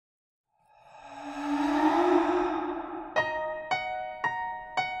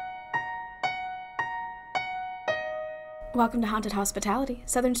Welcome to Haunted Hospitality,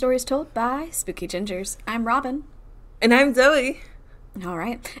 Southern Stories Told by Spooky Gingers. I'm Robin. And I'm Zoey. All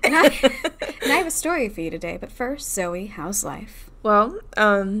right. And I have a story for you today, but first, Zoey, how's life? Well,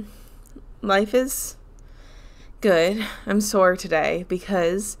 life is good. I'm sore today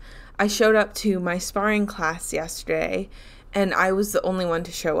because I showed up to my sparring class yesterday, and I was the only one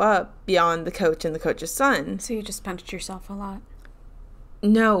to show up beyond the coach and the coach's son. So you just punched yourself a lot?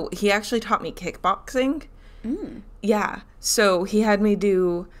 No, he actually taught me kickboxing. Mm. Yeah, so he had me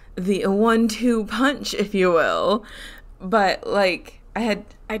do the 1-2 punch, if you will. But, like, I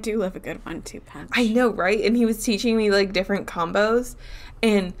do love a good 1-2 punch. I know, right? And he was teaching me, like, different combos.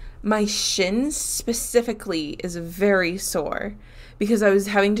 And my shin specifically is very sore because I was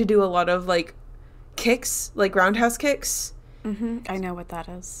having to do a lot of, like, kicks, like roundhouse kicks. Mm-hmm. I know what that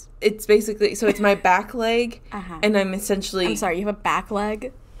is. It's basically, so it's my back leg, and I'm sorry, you have a back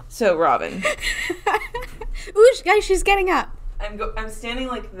leg? So, Robin. Ooh, guys, she's getting up. I'm standing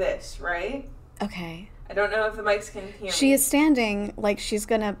like this, right? Okay. I don't know if the mics can hear me. She is standing like she's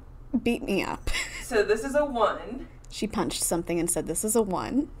gonna beat me up. So this is a 1. She punched something and said, this is a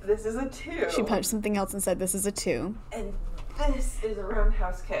 1. This is a 2. She punched something else and said, this is a 2. And this is a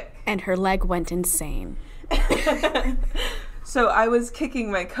roundhouse kick. And her leg went insane. So I was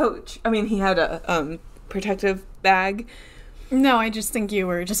kicking my coach. I mean, he had a protective bag. No, I just think you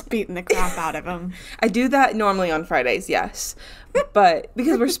were just beating the crap out of him. I do that normally on Fridays, yes. But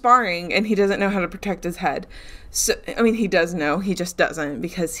because we're sparring and he doesn't know how to protect his head. So, I mean, he does know. He just doesn't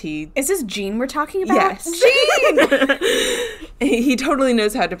because he... Is this Gene we're talking about? Yes. Gene! He totally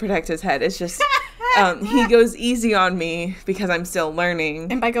knows how to protect his head. It's just... he goes easy on me because I'm still learning.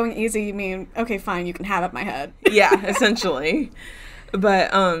 And by going easy, you mean, okay, fine, you can have it my head. Yeah, essentially.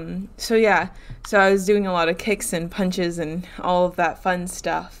 But, so yeah. So I was doing a lot of kicks and punches and all of that fun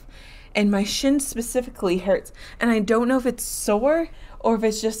stuff. And my shin specifically hurts. And I don't know if it's sore or if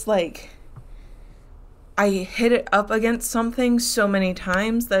it's just like... I hit it up against something so many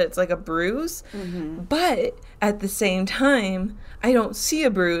times that it's like a bruise. Mm-hmm. But at the same time, I don't see a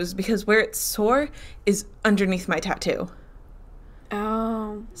bruise because where it's sore is underneath my tattoo.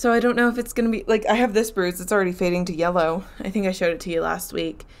 Oh. So I don't know if it's going to be... Like, I have this bruise. It's already fading to yellow. I think I showed it to you last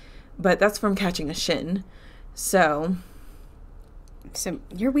week. But that's from catching a shin. So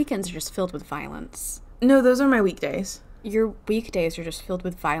your weekends are just filled with violence. No, those are my weekdays. Your weekdays are just filled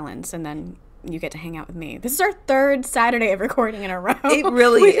with violence, and then you get to hang out with me. This is our 3rd Saturday of recording in a row. It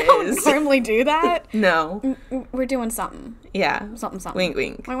really we is. We don't normally do that. No. We're doing something. Yeah. Something. Wink,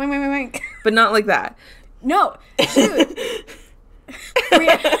 wink. Wink, wink, wink, wink. But not like that. No. Dude.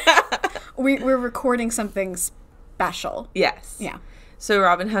 We're recording something special. Yes. Yeah. So,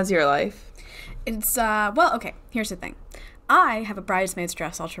 Robin, how's your life? It's, well, okay, here's the thing. I have a bridesmaid's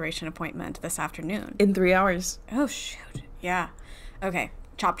dress alteration appointment this afternoon. In 3 hours. Oh, shoot. Yeah. Okay.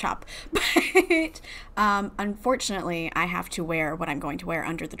 Chop. But, unfortunately, I have to wear what I'm going to wear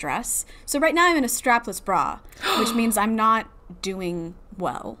under the dress. So right now I'm in a strapless bra, which means I'm not doing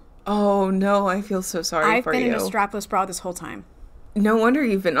well. Oh, no, I feel so sorry for you. I've been in a strapless bra this whole time. No wonder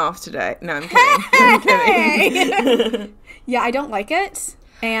you've been off today. No, I'm kidding. I'm kidding. Yeah, I don't like it,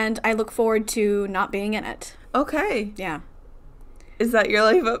 and I look forward to not being in it. Okay. Yeah. Is that your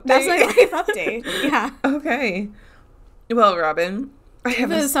life update? That's my life update. Yeah. Okay. Well, Robin, I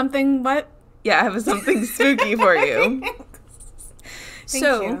have something. What? Yeah, I have something spooky for you. Thank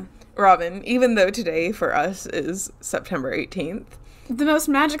you. Robin, even though today for us is September 18th, the most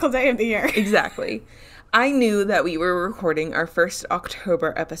magical day of the year. Exactly. I knew that we were recording our first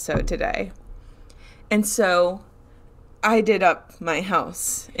October episode today, and so I did up my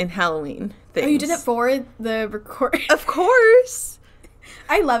house in Halloween things. Oh, you did it for the record? Of course.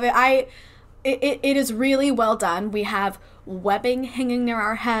 I love it. It is really well done. We have webbing hanging near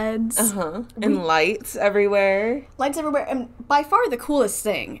our heads. And lights everywhere. Lights everywhere. And by far the coolest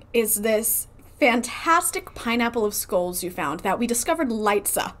thing is this fantastic pineapple of skulls you found that we discovered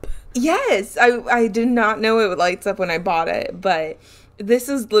lights up. Yes. I did not know it lights up when I bought it, but this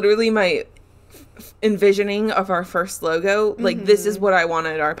is literally my envisioning of our first logo. Like, this is what I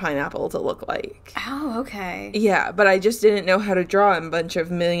wanted our pineapple to look like. Oh, okay. Yeah, but I just didn't know how to draw a bunch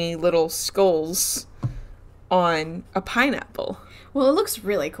of mini little skulls on a pineapple. Well, it looks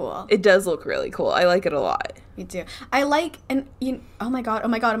really cool. It does look really cool. I like it a lot. Me too. I like, and oh my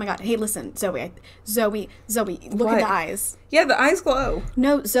god. Hey, listen, Zoey, look What? at the eyes. Yeah, the eyes glow.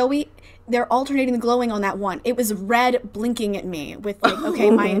 No, Zoey, they're alternating the glowing on that one. It was red blinking at me with like,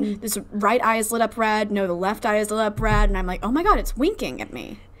 okay, this right eye is lit up red. No, the left eye is lit up red. And I'm like, oh my god, it's winking at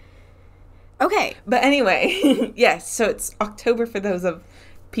me. Okay. But anyway, yes, so it's October for those of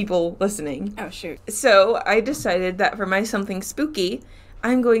people listening. Oh, shoot. So I decided that for my something spooky,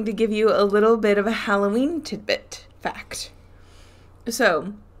 I'm going to give you a little bit of a Halloween tidbit fact.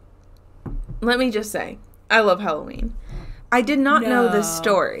 So, let me just say, I love Halloween. I did not know this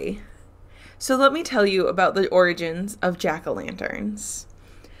story. So let me tell you about the origins of jack-o'-lanterns.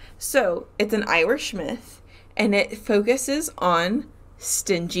 So, it's an Irish myth, and it focuses on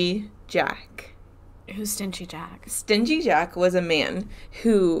Stingy Jack. Who's Stingy Jack? Stingy Jack was a man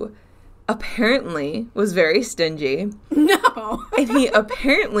who apparently was very stingy. No. And he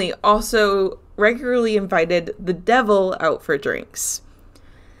apparently also regularly invited the devil out for drinks.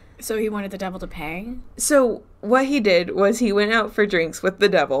 So he wanted the devil to pay? So what he did was he went out for drinks with the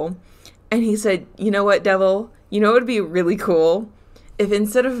devil, and he said, you know what, devil? You know what would be really cool? If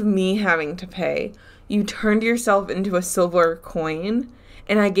instead of me having to pay, you turned yourself into a silver coin,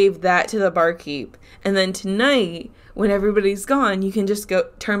 and I gave that to the barkeep. And then tonight, when everybody's gone, you can just go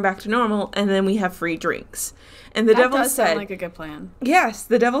turn back to normal, and then we have free drinks. And the devil said, sound like a good plan. Yes,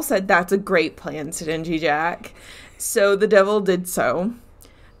 the devil said, that's a great plan, Stingy Jack. So the devil did so.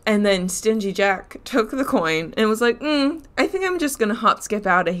 And then Stingy Jack took the coin and was like, I think I'm just going to hop skip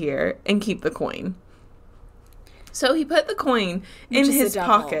out of here and keep the coin. So he put the coin in his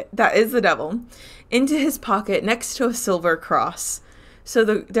pocket. That is the devil. Into his pocket next to a silver cross. So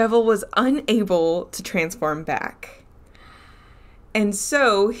the devil was unable to transform back. And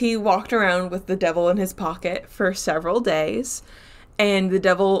so he walked around with the devil in his pocket for several days. And the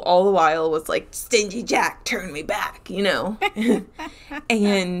devil all the while was like, Stingy Jack, turn me back, you know.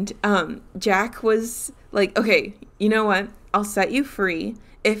 And Jack was like, okay, you know what? I'll set you free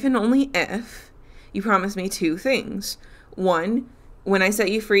if and only if you promise me two things. One, when I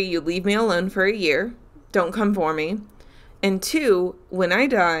set you free, you leave me alone for a year. Don't come for me. And two, when I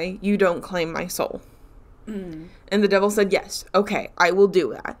die, you don't claim my soul. And the devil said, yes, okay, I will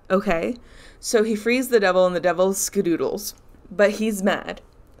do that, okay? So he frees the devil, and the devil skadoodles. But he's mad.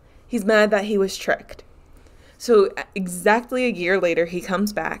 He's mad that he was tricked. So exactly a year later, he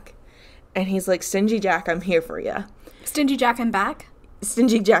comes back, and he's like, Stingy Jack, I'm here for you. Stingy Jack, I'm back?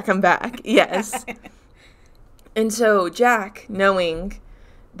 Stingy Jack, I'm back, yes. And so Jack, knowing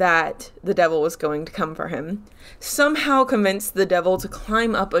that the devil was going to come for him, somehow convinced the devil to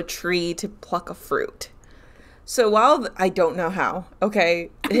climb up a tree to pluck a fruit. So while I don't know how,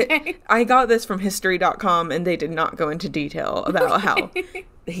 okay, I got this from history.com, and they did not go into detail about how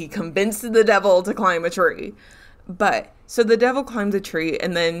he convinced the devil to climb a tree. But so the devil climbed the tree,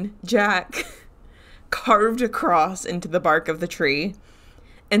 and then Jack carved a cross into the bark of the tree.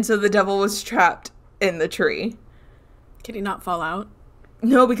 And so the devil was trapped in the tree. Could he not fall out?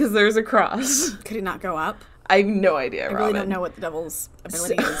 No, because there's a cross. Could he not go up? I have no idea, I really don't know what the devil's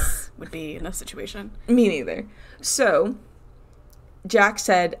abilities would be in this situation. Me neither. So, Jack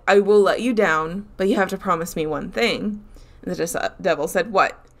said, I will let you down, but you have to promise me one thing. And the devil said,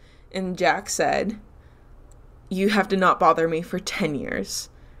 what? And Jack said, you have to not bother me for 10 years.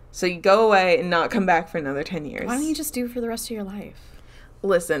 So you go away and not come back for another 10 years. Why don't you just do it for the rest of your life?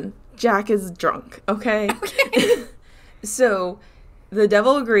 Listen, Jack is drunk, okay? So the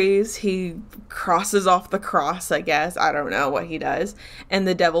devil agrees. He crosses off the cross, I guess. I don't know what he does. And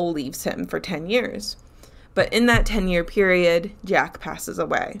the devil leaves him for 10 years. But in that 10-year period, Jack passes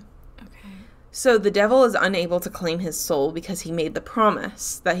away. Okay. So the devil is unable to claim his soul because he made the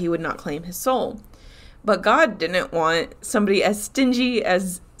promise that he would not claim his soul. But God didn't want somebody as stingy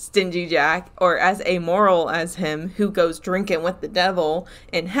as Stingy Jack or as amoral as him who goes drinking with the devil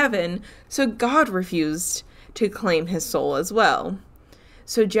in heaven. So God refused to claim his soul as well.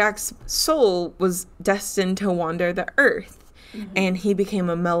 So Jack's soul was destined to wander the earth. Mm-hmm. And he became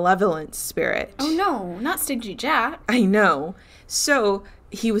a malevolent spirit. Oh no, not Stingy Jack. I know. So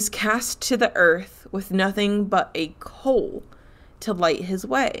he was cast to the earth with nothing but a coal to light his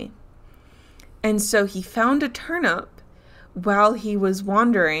way. And so he found a turnip while he was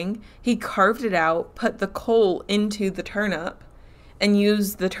wandering. He carved it out, put the coal into the turnip, and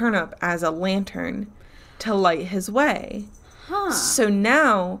used the turnip as a lantern to light his way. Huh. So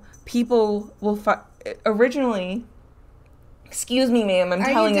now people will originally... Excuse me, ma'am, I'm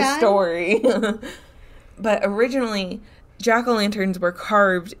telling a story. But originally, jack-o'-lanterns were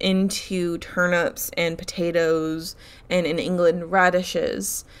carved into turnips and potatoes, and in England,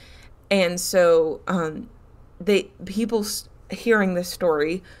 radishes. And so people hearing this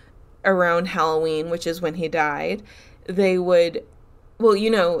story around Halloween, which is when he died, they would, well, you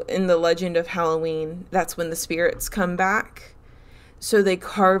know, in the legend of Halloween, that's when the spirits come back. So they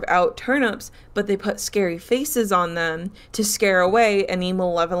carve out turnips, but they put scary faces on them to scare away any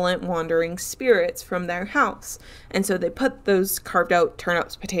malevolent wandering spirits from their house. And so they put those carved out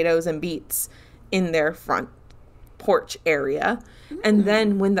turnips, potatoes, and beets in their front porch area. And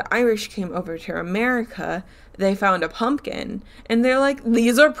then when the Irish came over to America, they found a pumpkin. And they're like,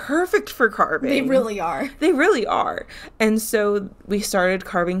 these are perfect for carving. They really are. They really are. And so we started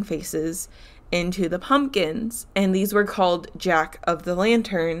carving faces into the pumpkins, and these were called Jack of the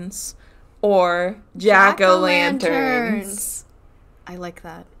Lanterns or Jack-o'-lanterns. I like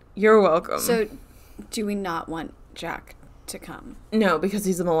that. You're welcome. So, do we not want Jack to come? No, because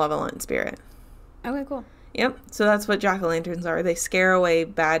he's a malevolent spirit. Okay, cool. Yep. So that's what jack-o'-lanterns are. They scare away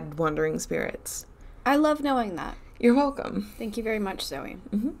bad wandering spirits. I love knowing that. You're welcome. Thank you very much, Zoe.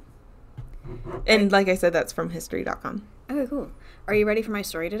 Mm-hmm. And like I said, that's from history.com. Okay, cool. Are you ready for my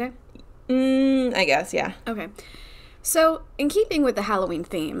story today? I guess, yeah. Okay. So, in keeping with the Halloween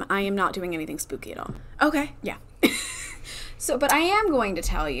theme, I am not doing anything spooky at all. Okay. Yeah. But I am going to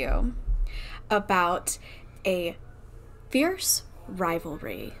tell you about a fierce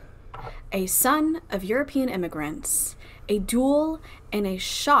rivalry, a son of European immigrants, a duel, and a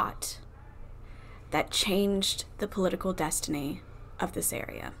shot that changed the political destiny of this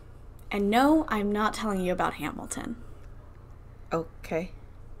area. And no, I'm not telling you about Hamilton. Okay.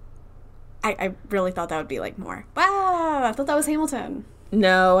 I really thought that would be like more. Wow, I thought that was Hamilton.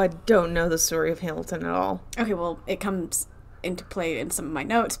 No, I don't know the story of Hamilton at all. Okay, well, it comes into play in some of my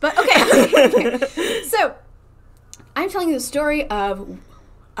notes, but okay. So, I'm telling you the story of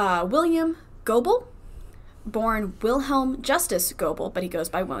William Goebel, born Wilhelm Justus Goebel, but he goes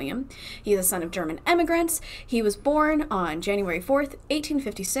by William. He's the son of German immigrants. He was born on January 4th,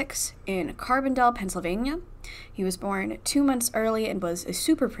 1856 in Carbondale, Pennsylvania. He was born 2 months early and was a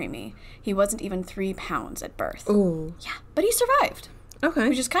super preemie. He wasn't even 3 pounds at birth. Ooh. Yeah, but he survived. Okay.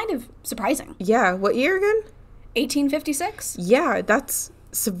 Which is kind of surprising. Yeah, what year again? 1856? Yeah, that's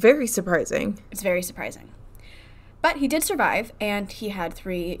very surprising. It's very surprising. But he did survive, and he had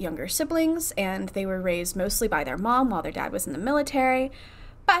 3 younger siblings, and they were raised mostly by their mom while their dad was in the military.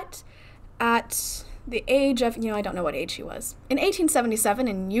 But at the age of, I don't know what age he was. In 1877,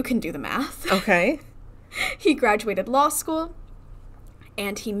 and you can do the math. Okay. He graduated law school,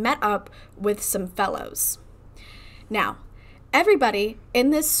 and he met up with some fellows. Now, everybody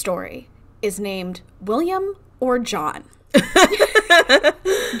in this story is named William or John.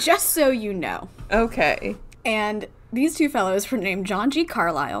 Just so you know. Okay. And these 2 fellows were named John G.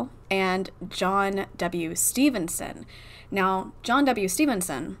 Carlyle and John W. Stevenson. Now, John W.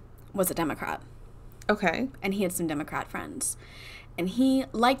 Stevenson was a Democrat. Okay. And he had some Democrat friends. And he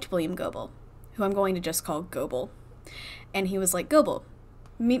liked William Goebel, who I'm going to just call Goebel. And he was like, Goebel,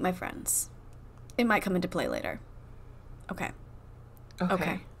 meet my friends. It might come into play later. Okay.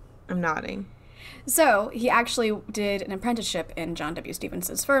 Okay. I'm nodding. So he actually did an apprenticeship in John W.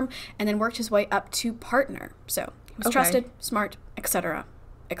 Stevenson's firm and then worked his way up to partner. So he was trusted, smart, etc.,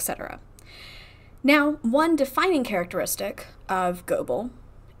 etc. Now, one defining characteristic of Goebel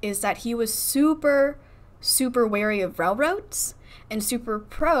is that he was super, super wary of railroads and super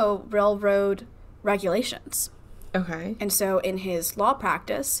pro railroad regulations. Okay. And so in his law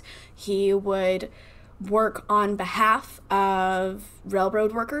practice, he would work on behalf of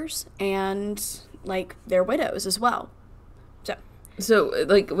railroad workers and like their widows as well. So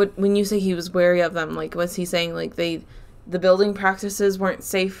like when you say he was wary of them, like was he saying like the building practices weren't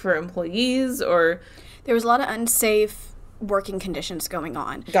safe for employees, or there was a lot of unsafe working conditions going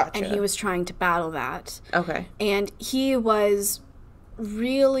on? Gotcha. And he was trying to battle that. Okay. And he was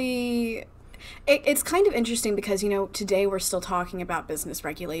really it's kind of interesting because, today we're still talking about business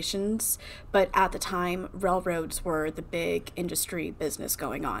regulations, but at the time, railroads were the big industry business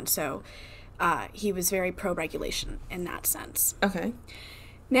going on. So he was very pro-regulation in that sense. Okay.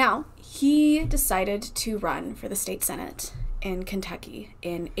 Now, he decided to run for the state senate in Kentucky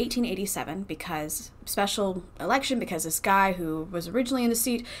in 1887 special election because this guy who was originally in the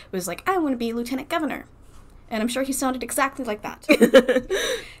seat was like, I want to be lieutenant governor. And I'm sure he sounded exactly like that.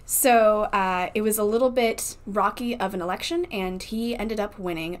 So it was a little bit rocky of an election, and he ended up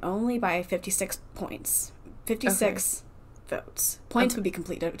winning only by 56 points. 56 votes. Points would be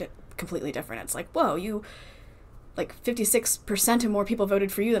completely different. It's like, whoa, 56% of more people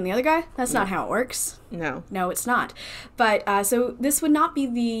voted for you than the other guy? That's not how it works. No. No, it's not. But so this would not be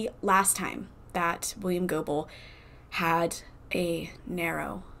the last time that William Goebel had a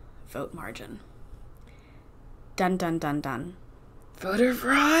narrow vote margin. Dun, dun, dun, dun. Voter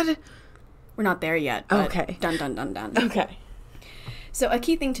fraud? We're not there yet. But okay. Dun, dun, dun, dun. Okay. So a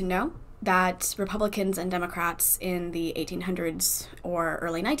key thing to know that Republicans and Democrats in the 1800s or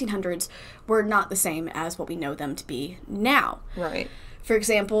early 1900s were not the same as what we know them to be now. Right. For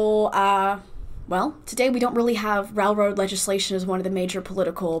example, today we don't really have railroad legislation as one of the major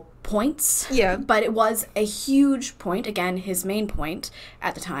political points. Yeah. But it was a huge point, again, his main point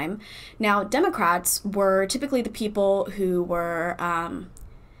at the time. Now, Democrats were typically the people who were,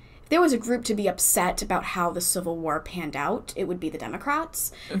 if there was a group to be upset about how the Civil War panned out, it would be the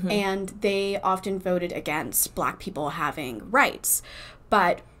Democrats. Mm-hmm. And they often voted against black people having rights.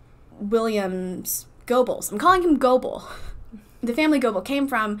 But Williams Goebel, I'm calling him Goebel, the family Goebel came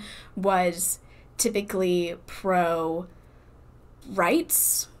from was typically pro-rights.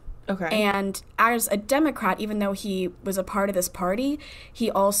 Okay. And as a Democrat, even though he was a part of this party,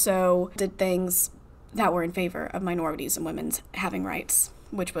 he also did things that were in favor of minorities and women's having rights,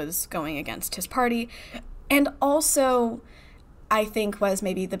 which was going against his party. And also, I think, was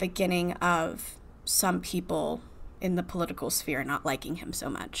maybe the beginning of some people in the political sphere not liking him so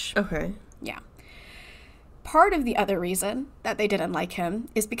much. Okay. Yeah. Part of the other reason that they didn't like him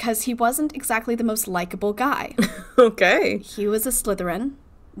is because he wasn't exactly the most likable guy. Okay. He was a Slytherin.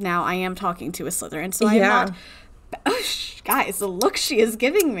 Now, I am talking to a Slytherin, so I'm not... Oh, guys, the look she is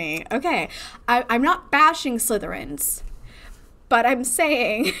giving me. Okay. I'm not bashing Slytherins, but I'm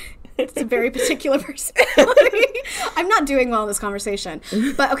saying it's a very particular personality. I'm not doing well in this conversation.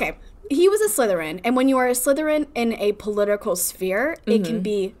 But, okay, he was a Slytherin, and when you are a Slytherin in a political sphere, it can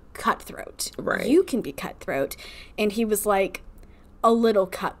be cutthroat. Right. You can be cutthroat. And he was like a little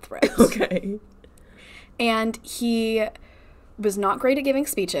cutthroat. Okay. And he was not great at giving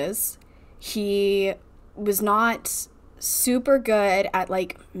speeches. He was not super good at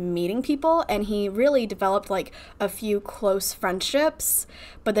like meeting people, and he really developed like a few close friendships,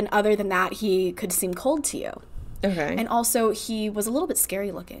 but then other than that he could seem cold to you. Okay. And also he was a little bit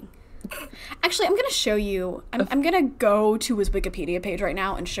scary looking. Actually, I'm going to show you. I'm going to go to his Wikipedia page right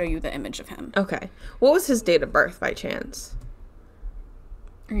now and show you the image of him. Okay. What was his date of birth by chance?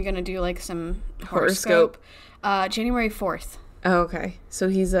 Are you going to do like some horoscope? January 4th. Oh, okay. So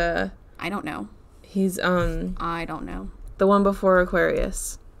he's I don't know. He's I don't know. the one before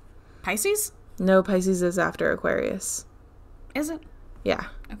Aquarius. Pisces? No, Pisces is after Aquarius. Is it? Yeah.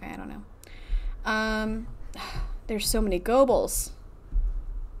 Okay, I don't know. There's so many Goebels.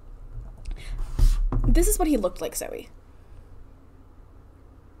 This is what he looked like, Zoey.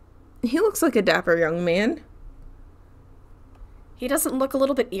 He looks like a dapper young man. He doesn't look a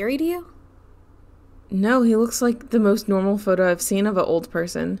little bit eerie to you? No, he looks like the most normal photo I've seen of an old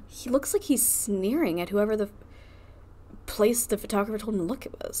person. He looks like he's sneering at whoever the place the photographer told him to look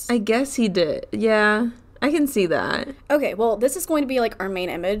it was. I guess he did. Yeah, I can see that. Okay, well, this is going to be like our main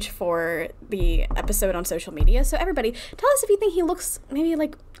image for the episode on social media. So everybody, tell us if you think he looks maybe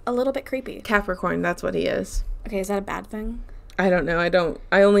like a little bit creepy. Capricorn, that's what he is. Okay, is that a bad thing? I don't know.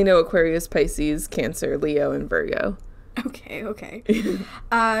 I only know Aquarius, Pisces, Cancer, Leo, and Virgo. Okay.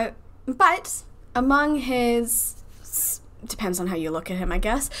 But among his, depends on how you look at him, I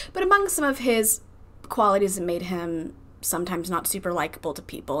guess, but among some of his qualities that made him sometimes not super likable to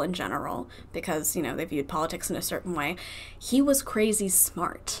people in general because, you know, they viewed politics in a certain way, he was crazy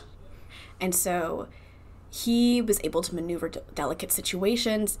smart. And so he was able to maneuver delicate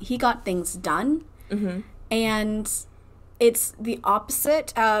situations. He got things done. Mm-hmm. And it's the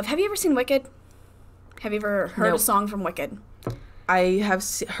opposite of, have you ever seen Wicked? Have you ever heard a song from Wicked? I have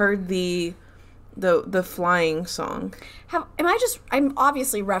heard the flying song. I'm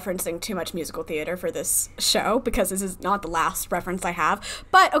obviously referencing too much musical theater for this show because this is not the last reference I have.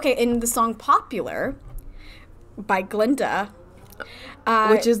 But, okay, in the song Popular by Glinda.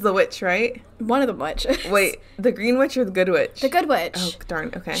 Which is the witch, right? One of the witches. Wait, the green witch or the good witch? The good witch. Oh,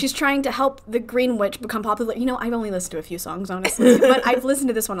 darn, okay. She's trying to help the green witch become popular. You know, I've only listened to a few songs, honestly, but I've listened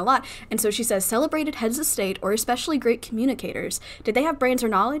to this one a lot. And so she says, celebrated heads of state or especially great communicators. Did they have brains or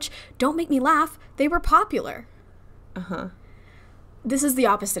knowledge? Don't make me laugh. They were popular. Uh-huh. This is the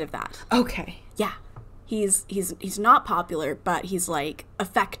opposite of that. Okay. Yeah. He's not popular, but he's, like,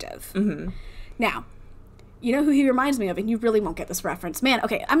 effective. Mm-hmm. Now, you know who he reminds me of, and you really won't get this reference. Man,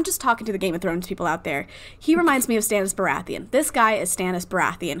 okay, I'm just talking to the Game of Thrones people out there. He reminds me of Stannis Baratheon. This guy is Stannis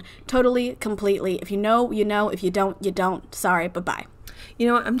Baratheon. Totally, completely. If you know, you know. If you don't, you don't. Sorry, bye-bye. You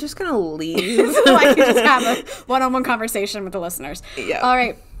know what? I'm just going to leave. So I can just have a one-on-one conversation with the listeners. Yeah. All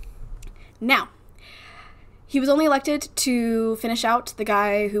right. Now, he was only elected to finish out the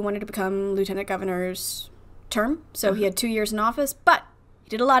guy who wanted to become lieutenant governor's term. So he had 2 years in office, but he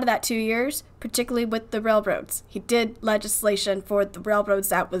He did a lot of that 2 years, particularly with the railroads. He did legislation for the railroads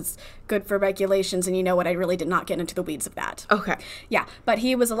that was good for regulations, and you know what, I really did not get into the weeds of that. Okay. Yeah, but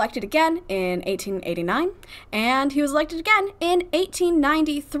he was elected again in 1889, and he was elected again in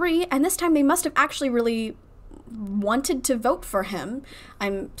 1893, and this time they must have actually really wanted to vote for him.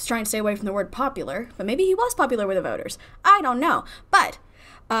 I'm trying to stay away from the word popular, but maybe he was popular with the voters. I don't know. But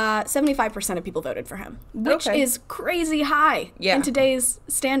 75% of people voted for him, which is crazy high in today's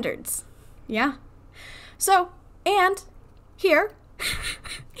standards. Yeah. So, and here,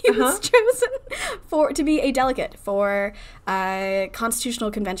 he was chosen to be a delegate for a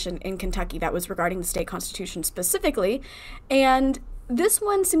constitutional convention in Kentucky that was regarding the state constitution specifically. And this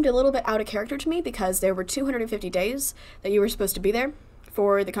one seemed a little bit out of character to me because there were 250 days that you were supposed to be there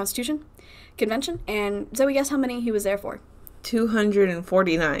for the Constitution Convention. And Zoe, guess how many he was there for?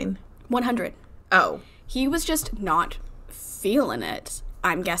 249. 100. Oh. He was just not feeling it,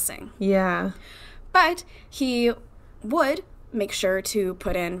 I'm guessing. Yeah. But he would make sure to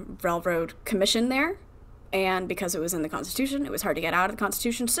put in railroad commission there. And because it was in the Constitution, it was hard to get out of the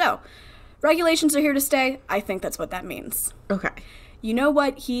Constitution. So, regulations are here to stay. I think that's what that means. Okay. You know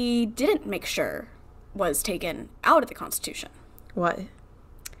what he didn't make sure was taken out of the Constitution? What?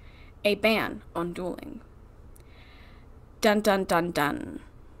 A ban on dueling. Dun, dun, dun, dun.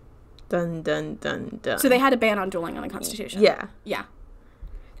 Dun, dun, dun, dun. So they had a ban on dueling on the Constitution. Yeah. Yeah.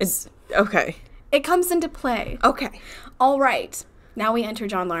 It's okay. It comes into play. Okay. All right. Now we enter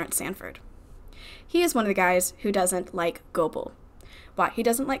John Lawrence Sanford. He is one of the guys who doesn't like Goebel. Why he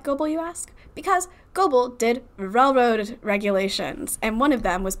doesn't like Goebel, you ask? Because Goebel did railroad regulations, and one of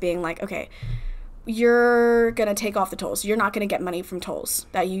them was being like, okay, you're going to take off the tolls. You're not going to get money from tolls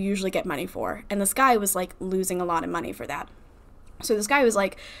that you usually get money for. And this guy was, like, losing a lot of money for that. So this guy was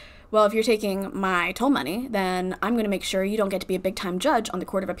like, well, if you're taking my toll money, then I'm going to make sure you don't get to be a big-time judge on the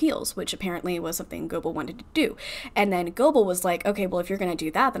Court of Appeals, which apparently was something Goebel wanted to do. And then Goebel was like, okay, well, if you're going to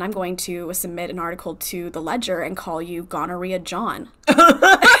do that, then I'm going to submit an article to the Ledger and call you Gonorrhea John.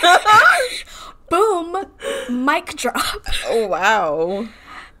 Boom! Mic drop. Oh, wow.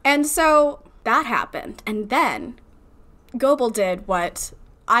 And so that happened. And then Goebel did what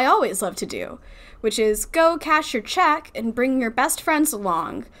I always love to do, which is go cash your check and bring your best friends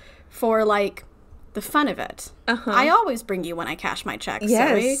along for, like, the fun of it. I always bring you when I cash my checks.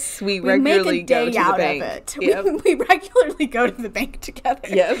 Yes, so we regularly make a day go to out the bank. of it. Yep. We regularly go to the bank together.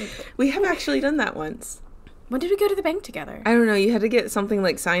 Yep. We have actually done that once. When did we go to the bank together? I don't know. You had to get something,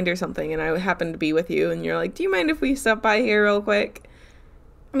 like, signed or something, and I happened to be with you, and you're like, do you mind if we stop by here real quick?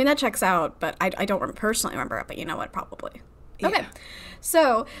 I mean, that checks out, but I don't personally remember it, but you know what? Probably. Yeah. Okay.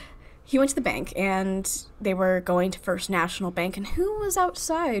 So he went to the bank, and they were going to First National Bank, and who was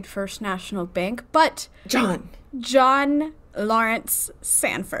outside First National Bank but John Lawrence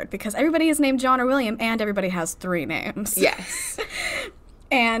Sanford, because everybody is named John or William, and everybody has 3 names. Yes.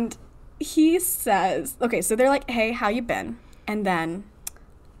 And he says, okay, so they're like, hey, how you been? And then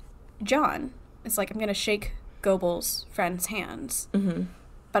John is like, I'm going to shake Goebel's friend's hands,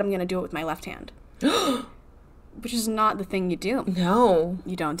 but I'm going to do it with my left hand. Which is not the thing you do. No.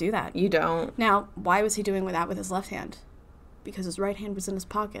 You don't do that. You don't. Now, why was he doing that with his left hand? Because his right hand was in his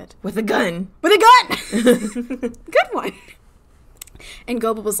pocket. With a gun. With a gun! Good one. And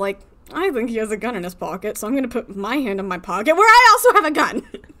Goebel was like, I think he has a gun in his pocket, so I'm going to put my hand in my pocket where I also have a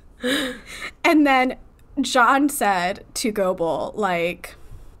gun. And then John said to Goebel, like,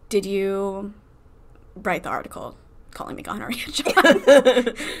 did you write the article calling me Gonorrhea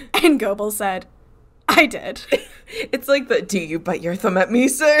John? And Goebel said, I did. It's like the, do you bite your thumb at me,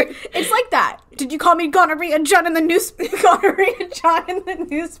 sir? It's like that. Did you call me Gonorrhea John in the Gonorrhea John in the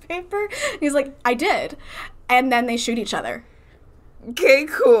newspaper? He's like, I did. And then they shoot each other. Okay,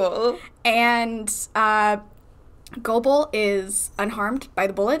 cool. And Goebel is unharmed by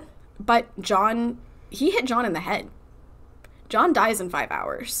the bullet, but he hit John in the head. John dies in 5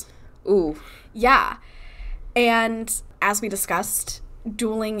 hours. Ooh. Yeah. And as we discussed,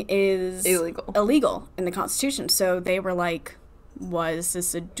 dueling is illegal in the Constitution. So they were like, was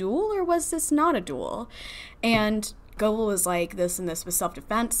this a duel or was this not a duel? And Goebel was like, this and this was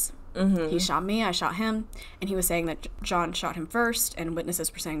self-defense. He shot me, I shot him. And he was saying that John shot him first, and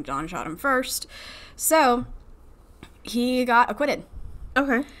witnesses were saying John shot him first. So he got acquitted.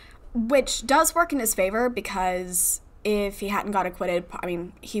 Okay. Which does work in his favor, because if he hadn't got acquitted, I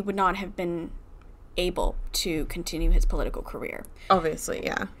mean, he would not have been able to continue his political career. Obviously,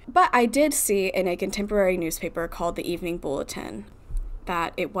 yeah. But I did see in a contemporary newspaper called the Evening Bulletin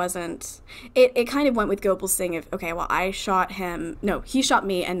that it wasn't, it kind of went with Goebel's thing of, okay, well, I shot him, no, he shot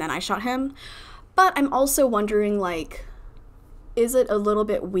me and then I shot him. But I'm also wondering, like, is it a little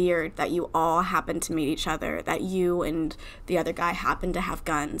bit weird that you all happened to meet each other, that you and the other guy happened to have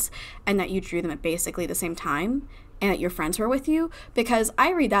guns, and that you drew them at basically the same time, and that your friends were with you? Because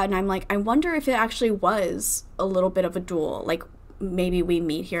I read that and I'm like, I wonder if it actually was a little bit of a duel. Like, maybe we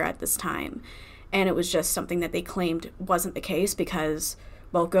meet here at this time. And it was just something that they claimed wasn't the case because,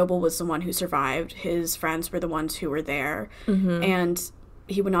 well, Goebel was the one who survived. His friends were the ones who were there. And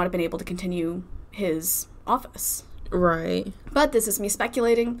he would not have been able to continue his office. Right. But this is me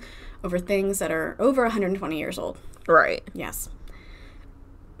speculating over things that are over 120 years old. Right. Yes.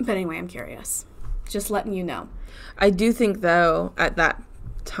 But anyway, I'm curious. Just letting you know. I do think, though, at that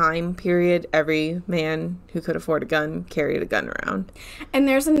time period, every man who could afford a gun carried a gun around. And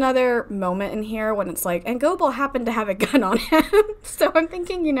there's another moment in here when it's like, and Goebel happened to have a gun on him. So I'm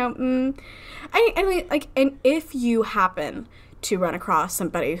thinking, you know, I mean, like, and if you happen to run across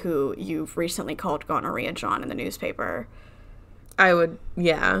somebody who you've recently called gonorrhea John in the newspaper, I would,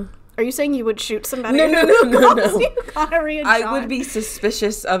 yeah. Are you saying you would shoot somebody No. who calls you gonorrhea John? I would be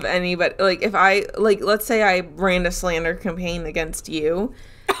suspicious of anybody. Like, if I, like, let's say I ran a slander campaign against you.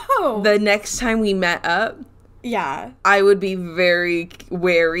 Oh. The next time we met up, Yeah. I would be very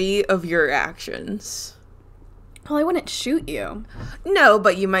wary of your actions. Well, I wouldn't shoot you. No,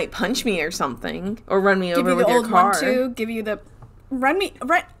 but you might punch me or something. Or run me over with your car. Give you the old 1-2, give you the... Run...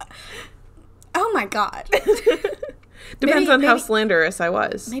 Oh my god. Depends on how slanderous I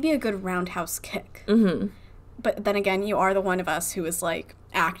was. Maybe a good roundhouse kick. Mm-hmm. But then again, you are the one of us who is, like,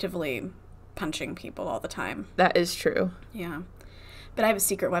 actively punching people all the time. That is true. Yeah. But I have a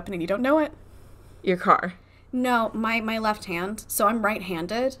secret weapon and you don't know it? Your car. No, my left hand. So I'm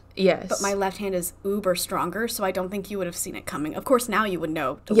right-handed. Yes. But my left hand is uber stronger, so I don't think you would have seen it coming. Of course, now you would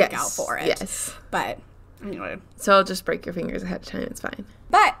know to look out for it. Yes. But, anyway. So I'll just break your fingers ahead of time. It's fine.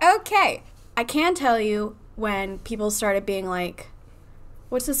 But, okay. I can tell you when people started being like,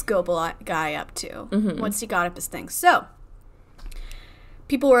 what's this Goebel guy up to? What's he got up his thing? So,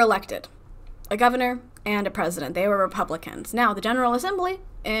 people were elected. A governor and a president. They were Republicans. Now, the General Assembly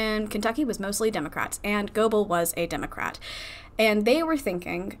in Kentucky was mostly Democrats, and Goebel was a Democrat. And they were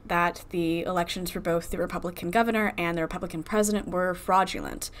thinking that the elections for both the Republican governor and the Republican president were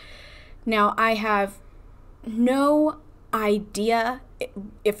fraudulent. Now, I have no idea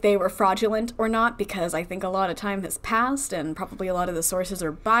if they were fraudulent or not, because I think a lot of time has passed and probably a lot of the sources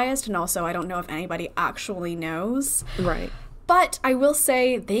are biased, and also I don't know if anybody actually knows. Right. But I will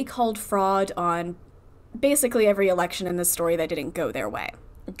say they called fraud on basically every election in this story that didn't go their way.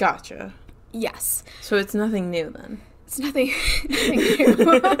 Gotcha. Yes. So it's nothing new then? It's nothing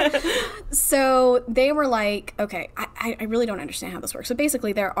new. So they were like, okay, I really don't understand how this works. So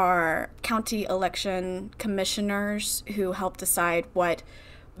basically there are county election commissioners who help decide what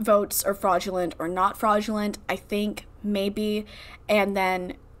votes are fraudulent or not fraudulent, I think, maybe. And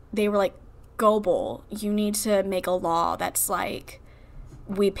then they were like, Goebel, you need to make a law that's like,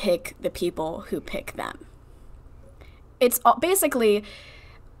 we pick the people who pick them. It's basically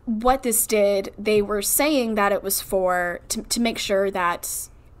what this did. They were saying that it was to make sure that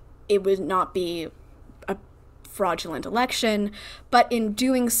it would not be a fraudulent election, but in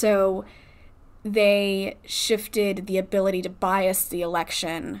doing so, they shifted the ability to bias the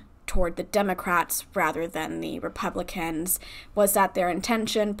election toward the Democrats rather than the Republicans. Was that their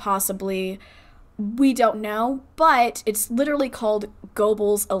intention? Possibly. We don't know, but it's literally called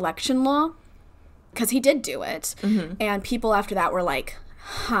Goebel's election law, because he did do it. And people after that were like,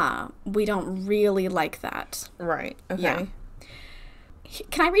 we don't really like that. Right. Okay. Yeah.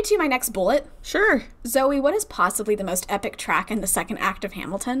 Can I read to you my next bullet? Sure. Zoey, what is possibly the most epic track in the second act of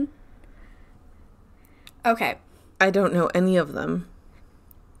Hamilton? Okay. I don't know any of them.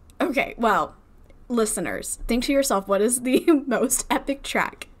 Okay, well, listeners, think to yourself, what is the most epic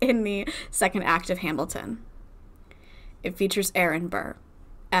track in the second act of Hamilton? It features Aaron Burr.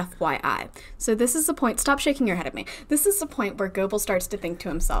 FYI. So this is the point. Stop shaking your head at me. This is the point where Goebel starts to think to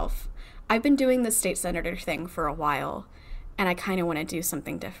himself, I've been doing this state senator thing for a while, and I kind of want to do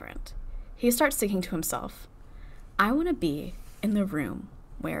something different. He starts thinking to himself, I want to be in the room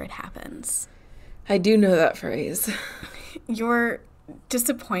where it happens. I do know that phrase. Your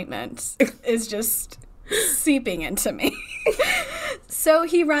disappointment is just seeping into me. So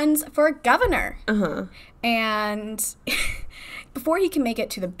he runs for governor. And before he can make it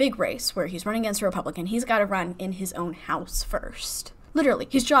to the big race where he's running against a Republican, he's got to run in his own house first. Literally,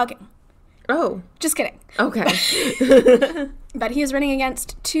 he's jogging. Oh. Just kidding. Okay. But he is running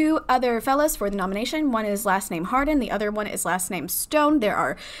against two other fellas for the nomination. One is last name Hardin. The other one is last name Stone. There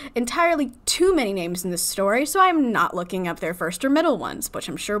are entirely too many names in this story, so I'm not looking up their first or middle ones, which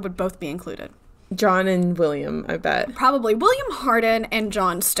I'm sure would both be included. John and William, I bet. Probably William Hardin and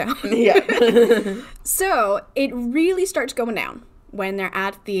John Stone. Yeah. So it really starts going down when they're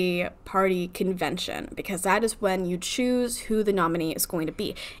at the party convention, because that is when you choose who the nominee is going to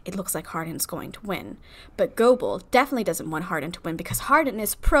be. It looks like Hardin's going to win. But Goebel definitely doesn't want Hardin to win because Hardin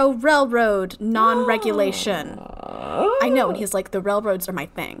is pro-railroad, non-regulation. I know, and he's like, the railroads are my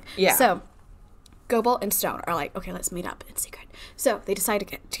thing. Yeah. So Goebel and Stone are like, okay, let's meet up in secret. So they decide to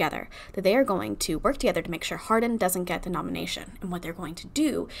get together that they are going to work together to make sure Hardin doesn't get the nomination. And what they're going to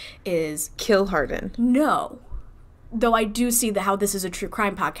do is... Kill Hardin. No. Though I do see how this is a true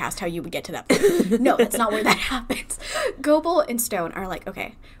crime podcast, how you would get to that point. No, that's not where that happens. Goebel and Stone are like,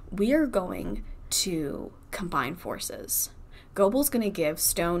 okay, we are going to combine forces. Goebel's going to give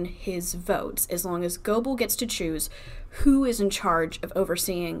Stone his votes as long as Goebel gets to choose who is in charge of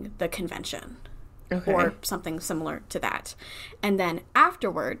overseeing the convention. Okay. Or something similar to that. And then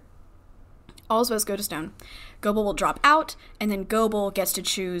afterward, all votes go to Stone. Goebel will drop out, and then Goebel gets to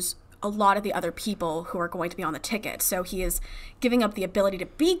choose a lot of the other people who are going to be on the ticket. So he is giving up the ability to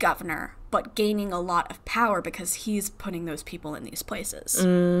be governor, but gaining a lot of power because he's putting those people in these places.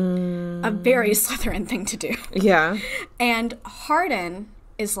 A very Slytherin thing to do. Yeah. And Hardin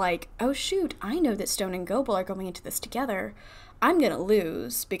is like, oh shoot, I know that Stone and Goebel are going into this together. I'm going to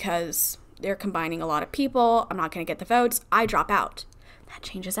lose because they're combining a lot of people. I'm not going to get the votes. I drop out. That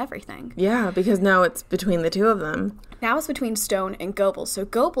changes everything. Yeah, because now it's between the two of them. Now it's between Stone and Goebel. So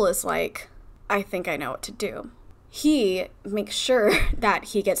Goebel is like, I think I know what to do. He makes sure that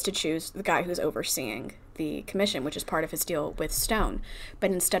he gets to choose the guy who's overseeing the commission, which is part of his deal with Stone.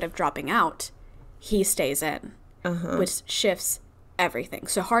 But instead of dropping out, he stays in, which shifts everything.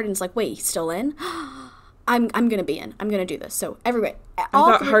 So Hardin's like, wait, he's still in? I'm going to be in. I'm going to do this. So everybody... I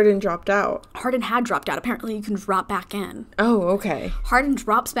thought Hardin dropped out. Hardin had dropped out. Apparently you can drop back in. Oh, okay. Hardin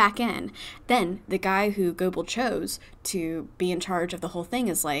drops back in. Then the guy who Goebel chose to be in charge of the whole thing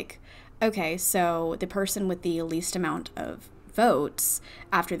is like, okay, so the person with the least amount of votes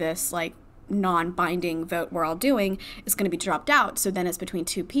after this, like, non-binding vote we're all doing is going to be dropped out. So then it's between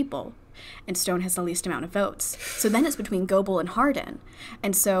two people. And Stone has the least amount of votes. So then it's between Goebel and Hardin.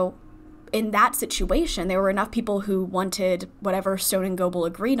 And so... in that situation, there were enough people who wanted whatever Stone and Goebel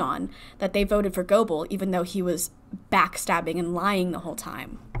agreed on that they voted for Goebel, even though he was backstabbing and lying the whole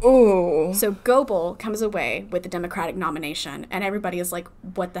time. Oh. So Goebel comes away with the Democratic nomination, and everybody is like,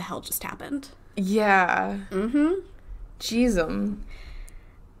 what the hell just happened? Yeah. Jeez.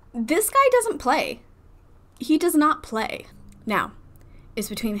 This guy doesn't play. He does not play. Now, it's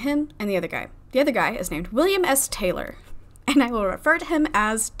between him and the other guy. The other guy is named William S. Taylor. And I will refer to him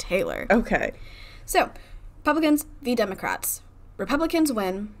as Taylor. Okay. So, Republicans v. Democrats. Republicans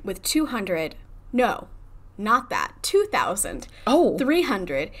win with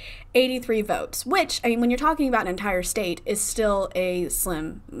 2,383 votes, which, I mean, when you're talking about an entire state, is still a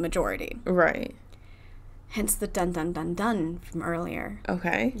slim majority. Right. Hence the dun dun dun dun from earlier.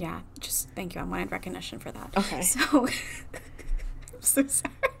 Okay. Yeah, just thank you. I wanted recognition for that. Okay. So... I'm so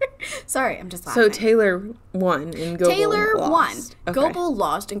sorry. Sorry, I'm just laughing. So Taylor won and Goebel lost. Okay. Goebel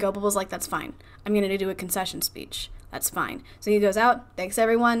lost, and Goebel was like, that's fine. I'm going to do a concession speech. That's fine. So he goes out, thanks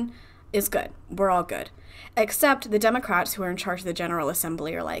everyone, it's good. We're all good. Except the Democrats who are in charge of the General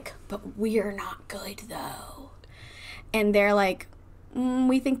Assembly are like, but we're not good, though. And they're like,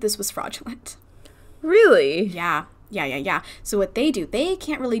 we think this was fraudulent. Really? Yeah. So what they do, they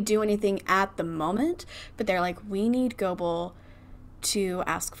can't really do anything at the moment, but they're like, we need Goebel to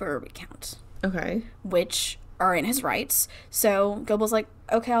ask for a recount. Okay. Which are in his rights. So Goebel's like,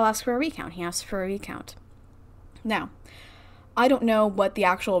 okay, I'll ask for a recount. He asks for a recount. Now, I don't know what the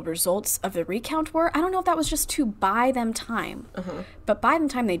actual results of the recount were. I don't know if that was just to buy them time. But buy them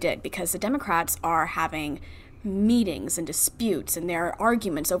time they did, because the Democrats are having meetings and disputes, and there are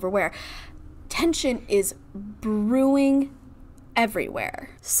arguments over where tension is brewing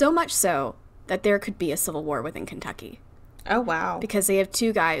everywhere. So much so that there could be a civil war within Kentucky. Oh, wow. Because they have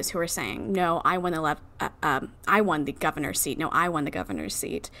two guys who are saying, no, I won the governor's seat. No, I won the governor's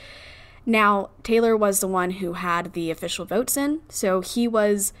seat. Now, Taylor was the one who had the official votes in, so he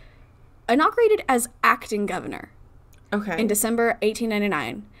was inaugurated as acting governor. Okay. In December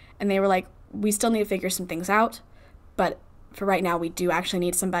 1899. And they were like, we still need to figure some things out, but for right now, we do actually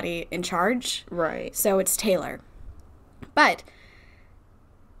need somebody in charge. Right. So it's Taylor. But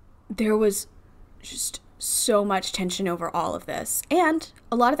there was just so much tension over all of this. And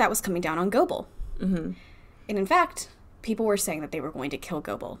a lot of that was coming down on Goebel. And in fact, people were saying that they were going to kill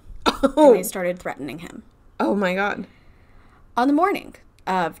Goebel. And they started threatening him. Oh, my God. On the morning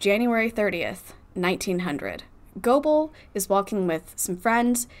of January 30th, 1900, Goebel is walking with some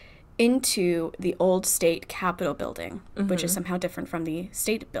friends into the old state capitol building, which is somehow different from the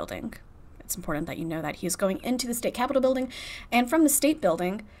state building. It's important that you know that he is going into the state capitol building. And from the state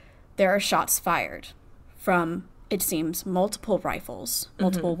building, there are shots fired from, it seems, multiple rifles,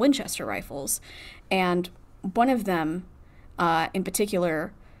 multiple Winchester rifles. And one of them, in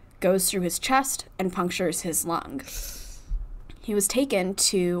particular, goes through his chest and punctures his lung. He was taken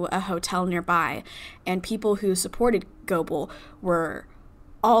to a hotel nearby, and people who supported Goebel were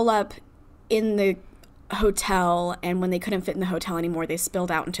all up in the hotel, and when they couldn't fit in the hotel anymore, they spilled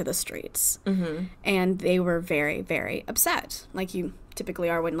out into the streets. And they were very, very upset, like you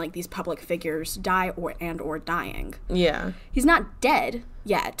typically are when like these public figures die or dying. Yeah. He's not dead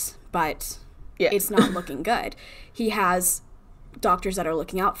yet, but it's not looking good. He has doctors that are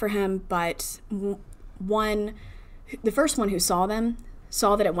looking out for him, but the first one who saw them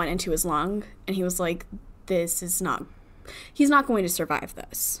saw that it went into his lung, and he was like, he's not going to survive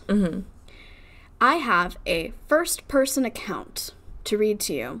this. I have a first-person account to read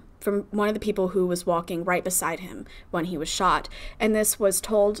to you from one of the people who was walking right beside him when he was shot, and this was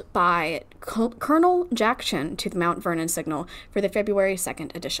told by Colonel Jackson to the Mount Vernon Signal for the February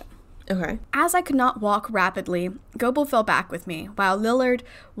 2nd edition. Okay. As I could not walk rapidly, Goebel fell back with me, while Lillard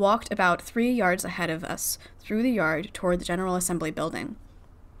walked about 3 yards ahead of us through the yard toward the General Assembly building.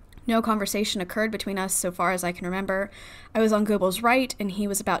 No conversation occurred between us so far as I can remember. I was on Goebel's right, and he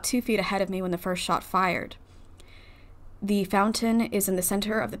was about 2 feet ahead of me when the first shot fired. The fountain is in the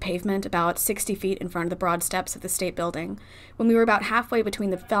center of the pavement, about 60 feet in front of the broad steps of the state building. When we were about halfway between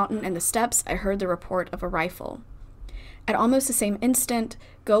the fountain and the steps, I heard the report of a rifle. At almost the same instant,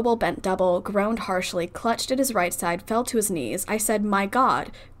 Goebel bent double, groaned harshly, clutched at his right side, fell to his knees. I said, "My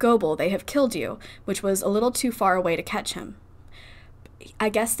God, Goebel, they have killed you," which was a little too far away to catch him. "I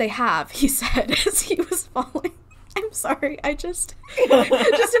guess they have," he said as he was falling. I'm sorry, I just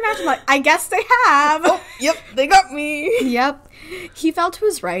imagine, like, "I guess they have." Oh, yep, they got me. Yep. He fell to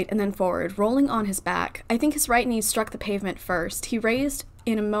his right and then forward, rolling on his back. I think his right knee struck the pavement first. He raised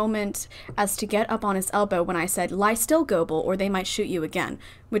in a moment as to get up on his elbow when I said, "Lie still, Goebel, or they might shoot you again,"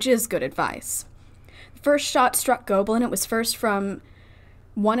 which is good advice. The first shot struck Goebel, and it was first from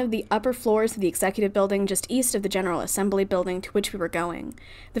one of the upper floors of the executive building just east of the General Assembly building to which we were going.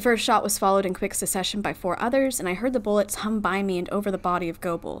 The first shot was followed in quick succession by 4 others, and I heard the bullets hum by me and over the body of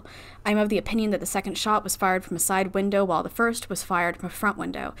Goebel. I am of the opinion that the second shot was fired from a side window, while the first was fired from a front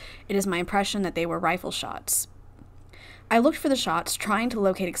window. It is my impression that they were rifle shots. I looked for the shots, trying to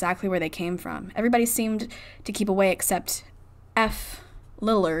locate exactly where they came from. Everybody seemed to keep away except F.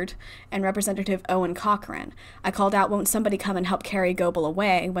 Lillard and Representative Owen Cochran. I called out, "Won't somebody come and help carry Goebel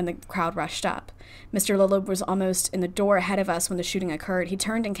away?" when the crowd rushed up. Mr. Lillard was almost in the door ahead of us when the shooting occurred. He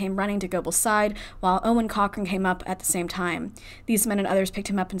turned and came running to Goebel's side, while Owen Cochran came up at the same time. These men and others picked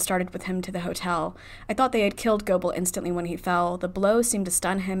him up and started with him to the hotel. I thought they had killed Goebel instantly when he fell. The blow seemed to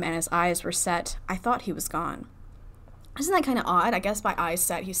stun him, and his eyes were set. I thought he was gone. Isn't that kind of odd? I guess by eyes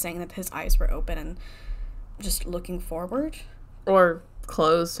set, he's saying that his eyes were open and just looking forward. Or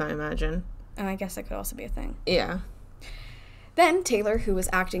closed, I imagine. And I guess that could also be a thing. Yeah. Then Taylor, who was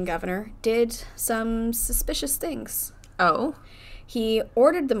acting governor, did some suspicious things. Oh? He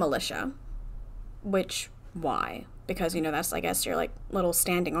ordered the militia, which, why? Because, that's, I guess, your, little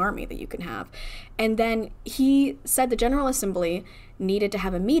standing army that you can have. And then he said the General Assembly needed to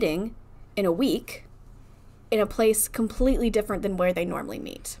have a meeting in a week in a place completely different than where they normally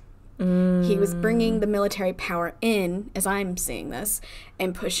meet. He was bringing the military power in, as I'm seeing this,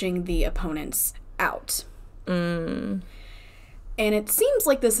 and pushing the opponents out. And it seems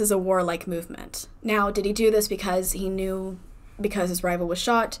like this is a warlike movement. Now, did he do this because he knew, because his rival was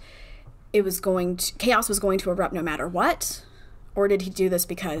shot, chaos was going to erupt no matter what? Or did he do this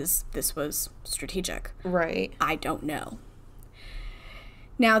because this was strategic? Right. I don't know.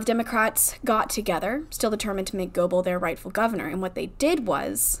 Now, the Democrats got together, still determined to make Goebel their rightful governor, and what they did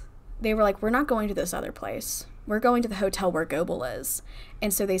was, they were like, "We're not going to this other place. We're going to the hotel where Goebel is."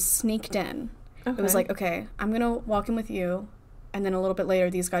 And so they sneaked in. Okay. It was like, "Okay, I'm going to walk in with you," and then a little bit later,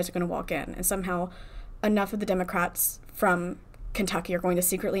 these guys are going to walk in. And somehow, enough of the Democrats from Kentucky are going to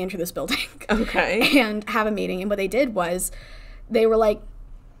secretly enter this building. Okay. And have a meeting. And what they did was, they were like,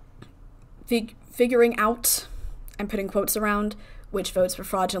 figuring out, I'm putting quotes around, which votes were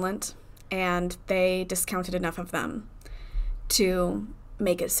fraudulent. And they discounted enough of them to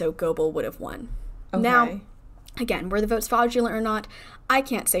make it so Goebel would have won. Okay. Now, again, were the votes fraudulent or not, I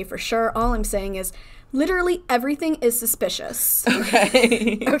can't say for sure. All I'm saying is literally everything is suspicious.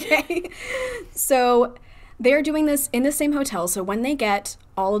 Okay. Okay? So they're doing this in the same hotel, so when they get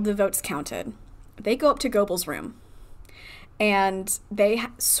all of the votes counted, they go up to Goebel's room. and they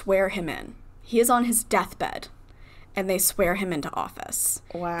swear him in. He is on his deathbed, and they swear him into office.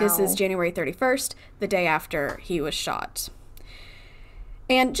 Wow. This is January 31st, the day after he was shot.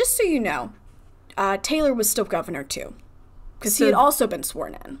 And just so you know, Taylor was still governor too, because he had also been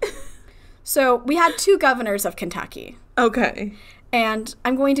sworn in. So we had 2 governors of Kentucky. Okay. And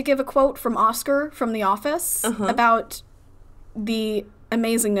I'm going to give a quote from Oscar from The Office about the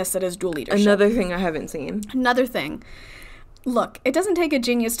amazingness that is dual leadership. Another thing I haven't seen. Another thing. Look, it doesn't take a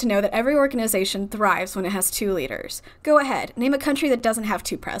genius to know that every organization thrives when it has 2 leaders. Go ahead, name a country that doesn't have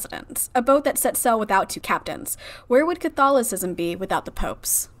 2 presidents. A boat that sets sail without 2 captains. Where would Catholicism be without the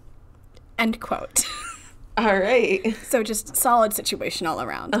popes? End quote. All right. So just solid situation all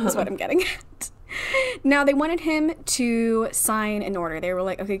around is what I'm getting at. Now, they wanted him to sign an order. They were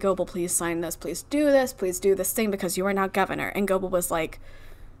like, okay, Goebel, please sign this. Please do this thing because you are now governor. And Goebel was like,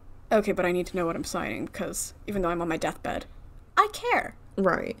 okay, but I need to know what I'm signing because even though I'm on my deathbed, I care.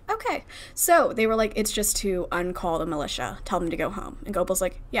 Right. Okay. So they were like, it's just to uncall the militia, tell them to go home. And Goebel's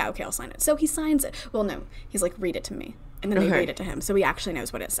like, yeah, okay, I'll sign it. So he signs it. Well, no, he's like, read it to me. And then they read it to him. So he actually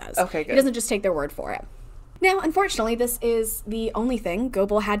knows what it says. Okay, good. He doesn't just take their word for it. Now, unfortunately, this is the only thing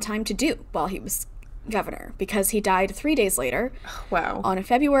Goebel had time to do while he was governor, because he died 3 days later. Wow. On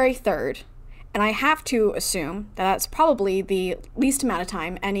February 3rd. And I have to assume that that's probably the least amount of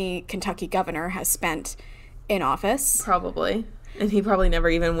time any Kentucky governor has spent in office. Probably. And he probably never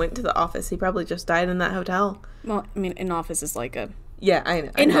even went to the office. He probably just died in that hotel. Well, I mean, in office is like a... Yeah, I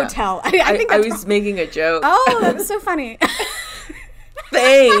know. Hotel. I think I was making a joke. Oh, that was so funny.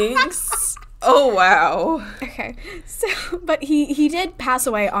 Thanks. Oh, wow. Okay. So, but he did pass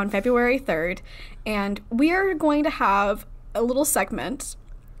away on February 3rd, and we are going to have a little segment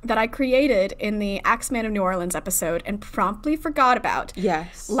that I created in the Axeman of New Orleans episode and promptly forgot about.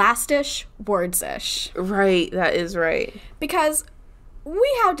 Yes. Last-ish, words-ish. Right, that is right. Because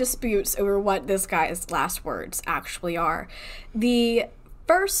we have disputes over what this guy's last words actually are. The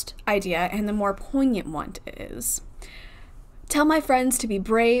first idea, and the more poignant one, is... Tell my friends to be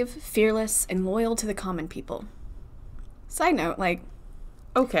brave, fearless, and loyal to the common people. Side note, like...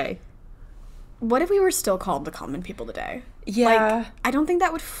 Okay. What if we were still called the common people today? Yeah. Like, I don't think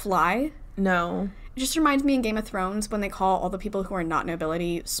that would fly. No. It just reminds me in Game of Thrones when they call all the people who are not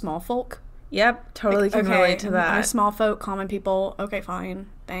nobility small folk. Yep, totally Like, can relate to that. Small folk, common people. Okay, fine.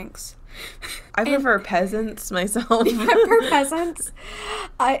 Thanks. I prefer peasants myself. You prefer peasants?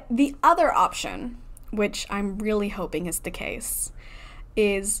 The other option, which I'm really hoping is the case,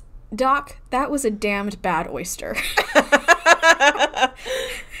 is, Doc, that was a damned bad oyster.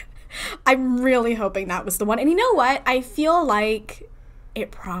 I'm really hoping that was the one. And you know what? I feel like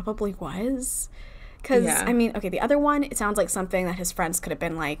it probably was. Because, Yeah. I mean, okay, the other one, it sounds like something that his friends could have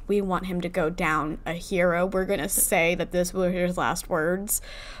been like, we want him to go down a hero. We're going to say that this were his last words.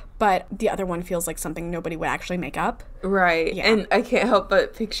 But the other one feels like something nobody would actually make up. Right. Yeah. And I can't help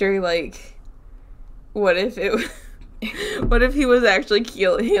but picture, like, what if he was actually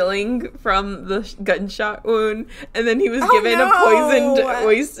healing from the gunshot wound, and then he was given a poisoned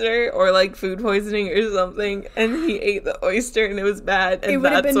oyster, or like food poisoning or something, and he ate the oyster and it was bad, and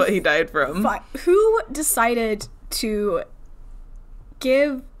that's what he died from. Who decided to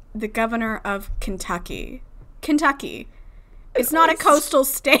give the governor of Kentucky? It's not a coastal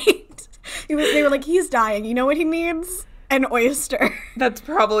state. They were like, he's dying. You know what he needs? An oyster. That's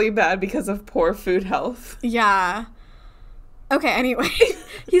probably bad because of poor food health. Yeah. Okay, anyway.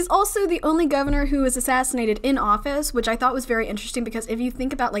 He's also the only governor who was assassinated in office, which I thought was very interesting because if you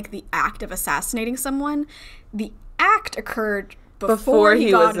think about, like, the act of assassinating someone, the act occurred before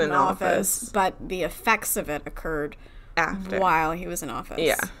he got in office, but the effects of it occurred after, while he was in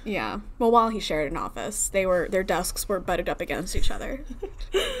office. Yeah. Well, while he shared an office, their desks were butted up against each other.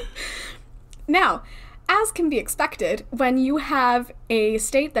 Now, as can be expected, when you have a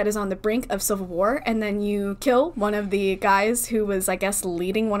state that is on the brink of civil war and then you kill one of the guys who was, I guess,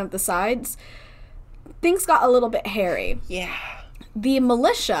 leading one of the sides, things got a little bit hairy. Yeah. The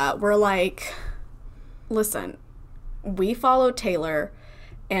militia were like, listen, we follow Taylor,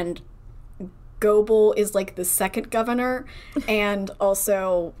 and Goebel is like the second governor, and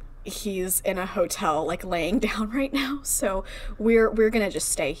also he's in a hotel, like, laying down right now, so we're gonna just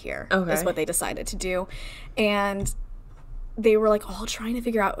stay here. Okay. Is what they decided to do. And they were, like, all trying to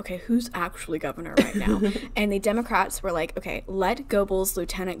figure out, okay, who's actually governor right now? And the Democrats were like, okay, let Goebel's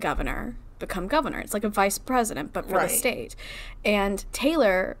lieutenant governor become governor. It's like a vice president, but for the state. And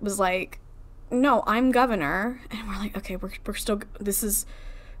Taylor was like, no, I'm governor. And we're like, okay, we're still, this is,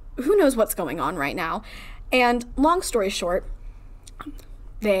 who knows what's going on right now. And long story short,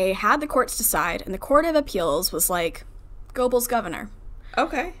 they had the courts decide, and the Court of Appeals was like, Goebel's governor.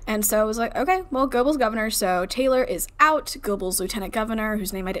 Okay. And so I was like, okay, well, Goebel's governor, so Taylor is out. Goebel's lieutenant governor,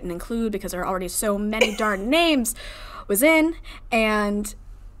 whose name I didn't include because there are already so many darn names, was in. And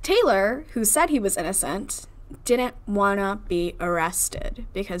Taylor, who said he was innocent, didn't want to be arrested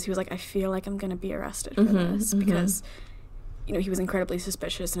because he was like, I feel like I'm going to be arrested for this because, you know, he was incredibly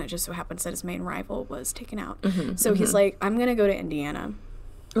suspicious and it just so happens that his main rival was taken out. So he's like, I'm going to go to Indiana.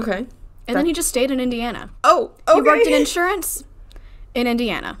 Okay. And then he just stayed in Indiana. Oh, okay. He worked in insurance in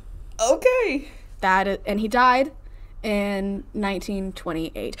Indiana. Okay. And he died in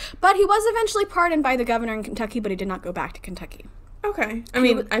 1928. But he was eventually pardoned by the governor in Kentucky, but he did not go back to Kentucky. Okay. I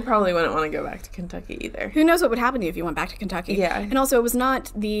mean, I probably wouldn't want to go back to Kentucky either. Who knows what would happen to you if you went back to Kentucky? Yeah. And also, it was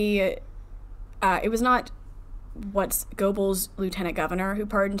not what's Goebel's lieutenant governor who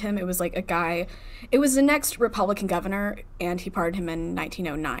pardoned him. It was like a guy. It was the next Republican governor, and he pardoned him in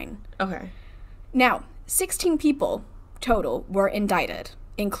 1909. Okay. Now, 16 people total were indicted,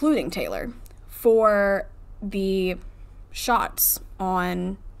 including Taylor, for the shots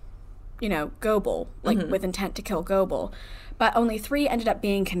on, you know, Goebel, like with intent to kill Goebel. But only 3 ended up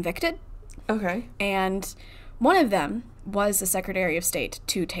being convicted. Okay. And one of them was the Secretary of State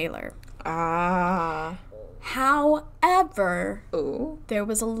to Taylor. Ah. However, there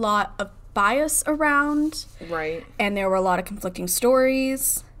was a lot of bias around. Right. And there were a lot of conflicting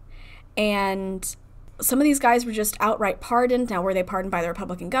stories. And some of these guys were just outright pardoned. Now, were they pardoned by the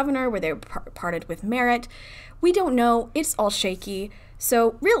Republican governor? Were they pardoned with merit? We don't know. It's all shaky.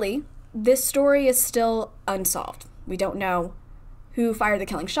 So, really, this story is still unsolved. We don't know who fired the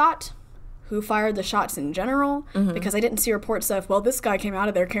killing shot, who fired the shots in general, because I didn't see reports of, well, this guy came out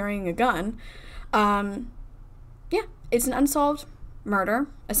of there carrying a gun. Yeah, it's an unsolved murder,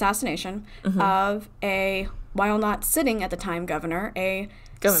 assassination of a, while not sitting at the time governor, a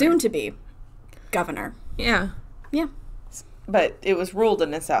soon-to-be governor. Yeah. Yeah. But it was ruled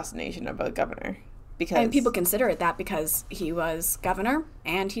an assassination of a governor. And people consider it that because he was governor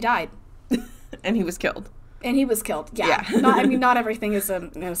and he died. And he was killed. And he was killed, yeah. Not everything is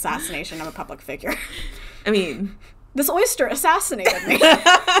an assassination of a public figure. I mean... This oyster assassinated me.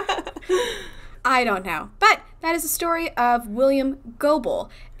 I don't know. But that is the story of William Goebel,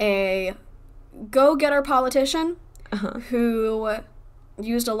 a go-getter politician who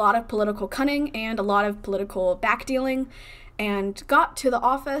used a lot of political cunning and a lot of political backdealing and got to the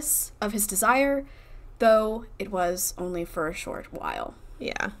office of his desire, though it was only for a short while.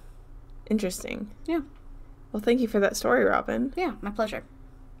 Yeah. Interesting. Yeah. Well, thank you for that story, Robin. Yeah, my pleasure.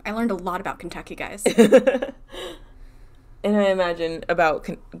 I learned a lot about Kentucky, guys. And I imagine about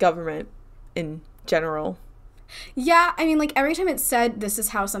government in general. Yeah, I mean, like, every time it said, this is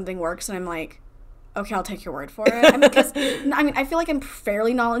how something works, and I'm like, okay, I'll take your word for it. I feel like I'm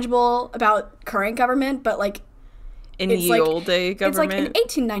fairly knowledgeable about current government, but, like, in the old day government. It's like, in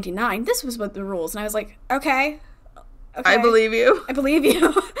 1899, this was what the rules, and I was like, okay. I believe you. I believe you.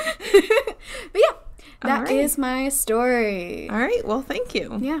 But yeah. That is my story. All right. Well, thank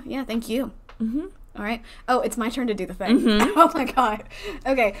you. Yeah. Thank you. All right. Oh, it's my turn to do the thing. Oh, my God.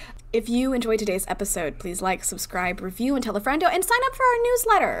 Okay. If you enjoyed today's episode, please like, subscribe, review, and tell a friendo, and sign up for our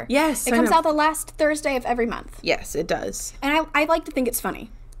newsletter. Yes. It comes out the last Thursday of every month. Yes, it does. And I like to think it's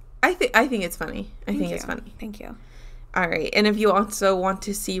funny. I think it's funny. It's funny. Thank you. All right. And if you also want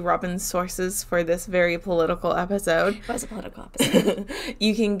to see Robin's sources for this very political episode. It was a political episode.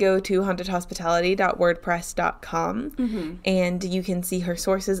 You can go to hauntedhospitality.wordpress.com and you can see her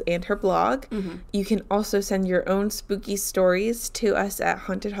sources and her blog. You can also send your own spooky stories to us at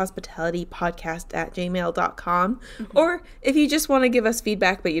hauntedhospitalitypodcast@gmail.com. Or if you just want to give us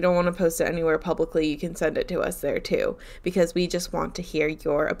feedback but you don't want to post it anywhere publicly, you can send it to us there too, because we just want to hear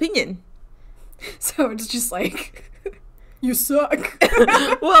your opinion. So it's just like... You suck.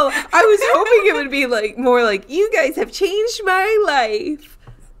 Well, I was hoping it would be like more like, you guys have changed my life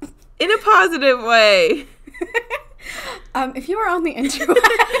in a positive way. If you are on the internet,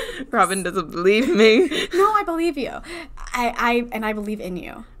 Robin doesn't believe me. No, I believe you. I believe in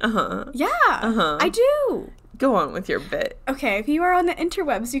you. Yeah. I do. Go on with your bit. Okay, if you are on the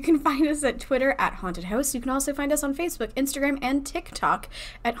interwebs, you can find us at Twitter at Haunted House. You can also find us on Facebook, Instagram, and TikTok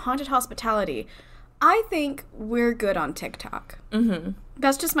at Haunted Hospitality. I think we're good on TikTok.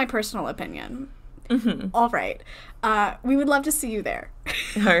 That's just my personal opinion. All right. We would love to see you there.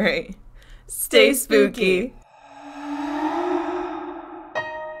 All right. Stay spooky.